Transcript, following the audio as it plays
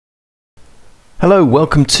Hello,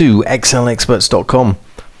 welcome to excelexperts.com.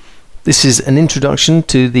 This is an introduction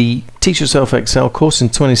to the Teach Yourself Excel course in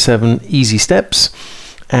 27 easy steps,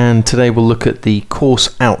 and today we'll look at the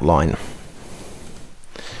course outline.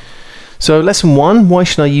 So lesson 1, why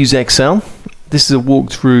should I use Excel? This is a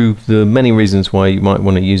walk through the many reasons why you might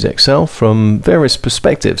want to use Excel from various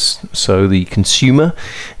perspectives. So the consumer,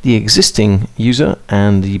 the existing user,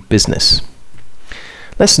 and the business.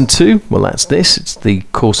 Lesson 2, well that's this, it's the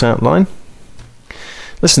course outline.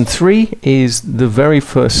 Lesson 3 is the very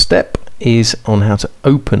first step is on how to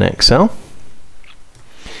open Excel.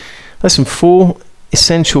 Lesson 4,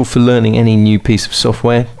 essential for learning any new piece of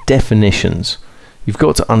software, definitions. You've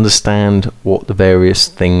got to understand what the various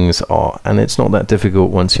things are, and it's not that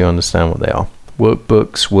difficult once you understand what they are.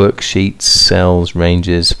 Workbooks, worksheets, cells,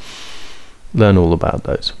 ranges, learn all about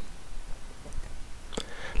those.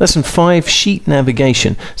 Lesson 5, sheet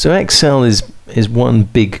navigation. So Excel is one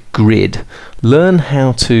big grid. Learn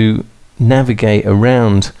how to navigate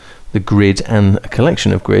around the grid and a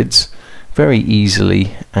collection of grids very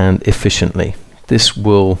easily and efficiently. This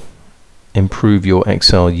will improve your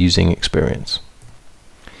Excel using experience.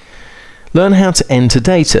 Learn how to enter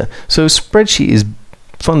data. So a spreadsheet is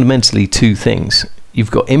fundamentally two things.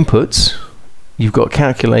 You've got inputs, you've got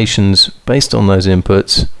calculations based on those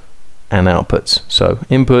inputs, and outputs. So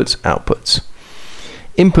inputs, outputs.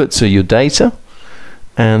 Inputs are your data,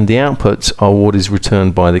 and the outputs are what is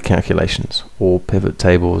returned by the calculations, or pivot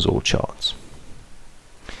tables or charts.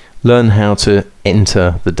 Learn how to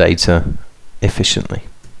enter the data efficiently.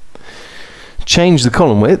 Change the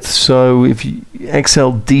column width. So if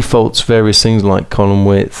Excel defaults various things like column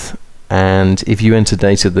width, and if you enter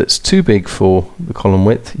data that's too big for the column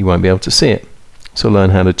width, you won't be able to see it. So learn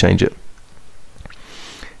how to change it.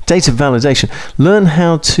 Data validation. Learn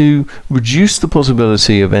how to reduce the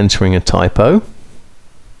possibility of entering a typo,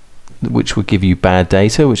 which will give you bad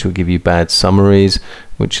data, which will give you bad summaries,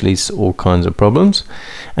 which leads to all kinds of problems,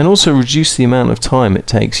 and also reduce the amount of time it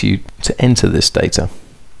takes you to enter this data.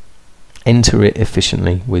 Enter it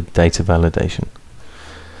efficiently with data validation.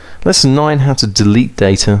 Lesson 9, how to delete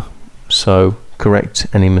data, so correct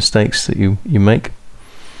any mistakes that you make.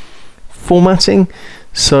 Formatting.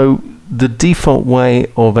 So the default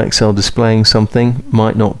way of Excel displaying something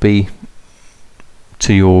might not be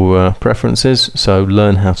to your preferences, so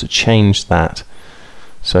learn how to change that.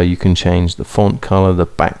 So you can change the font color, the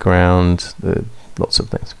background, lots of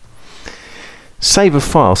things. Save a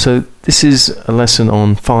file. So this is a lesson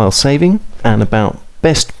on file saving and about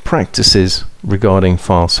best practices regarding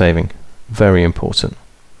file saving. Very important.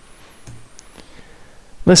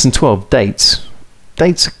 Lesson 12, dates.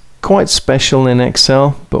 Dates are quite special in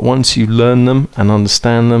Excel, but once you learn them and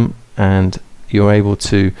understand them and you're able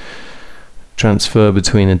to transfer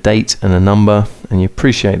between a date and a number and you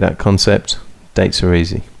appreciate that concept, dates are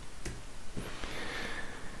easy.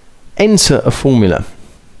 Enter a formula.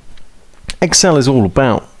 Excel is all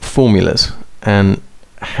about formulas and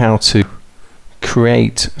how to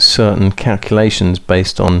create certain calculations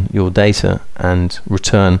based on your data and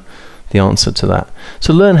return the answer to that.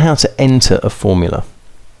 So learn how to enter a formula.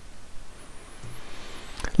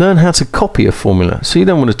 Learn how to copy a formula. So you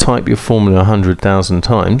don't want to type your formula 100,000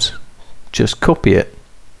 times, just copy it.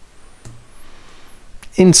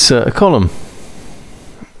 Insert a column.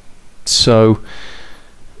 So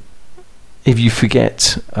if you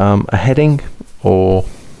forget a heading or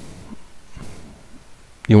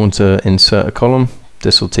you want to insert a column,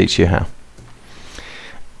 this will teach you how.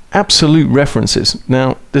 Absolute references.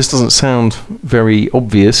 Now this doesn't sound very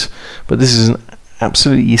obvious, but this is an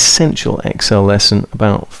absolutely essential Excel lesson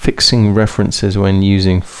about fixing references when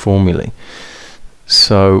using formulae.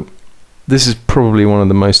 So this is probably one of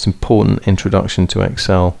the most important introduction to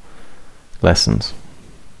Excel lessons.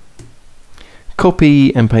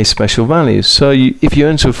 Copy and paste special values. So if you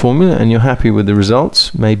enter a formula and you're happy with the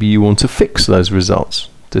results, maybe you want to fix those results.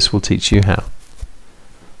 This will teach you how.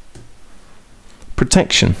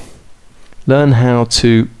 Protection. Learn how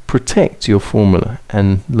to protect your formula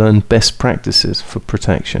and learn best practices for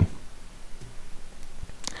protection.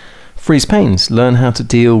 Freeze panes. Learn how to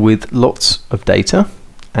deal with lots of data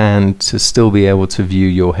and to still be able to view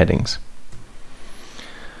your headings.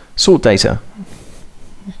 Sort data.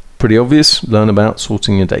 Pretty obvious. Learn about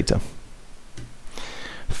sorting your data.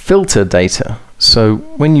 Filter data. So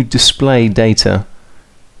when you display data,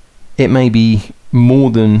 it may be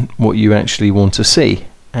more than what you actually want to see,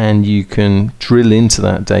 and you can drill into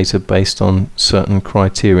that data based on certain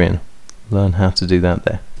criterion. Learn how to do that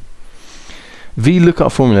there.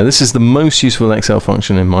 VLOOKUP formula. This is the most useful Excel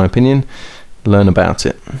function in my opinion. Learn about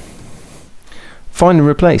it. Find and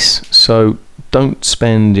replace. So don't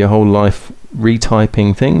spend your whole life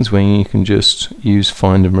retyping things when you can just use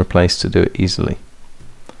find and replace to do it easily.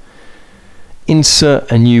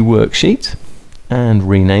 Insert a new worksheet and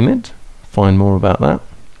rename it. Find more about that.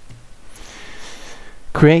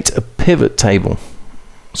 Create a pivot table.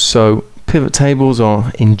 So pivot tables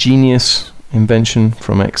are ingenious invention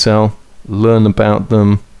from Excel. Learn about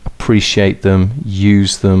them, appreciate them,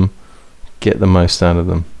 use them, get the most out of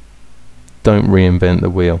them. Don't reinvent the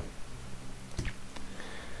wheel.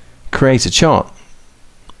 Create a chart.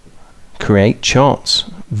 Create charts.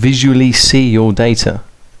 Visually see your data.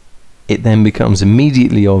 It then becomes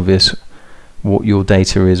immediately obvious what your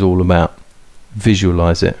data is all about.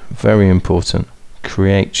 Visualize it. Very important.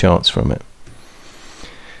 Create charts from it.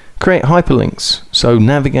 Create hyperlinks. So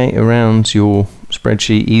navigate around your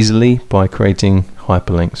spreadsheet easily by creating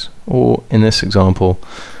hyperlinks. Or in this example,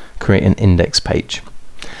 create an index page.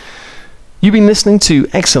 You've been listening to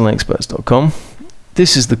excelexperts.com.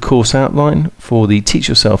 This is the course outline for the Teach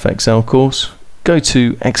Yourself Excel course. Go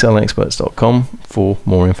to excelexperts.com for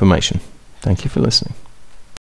more information. Thank you for listening.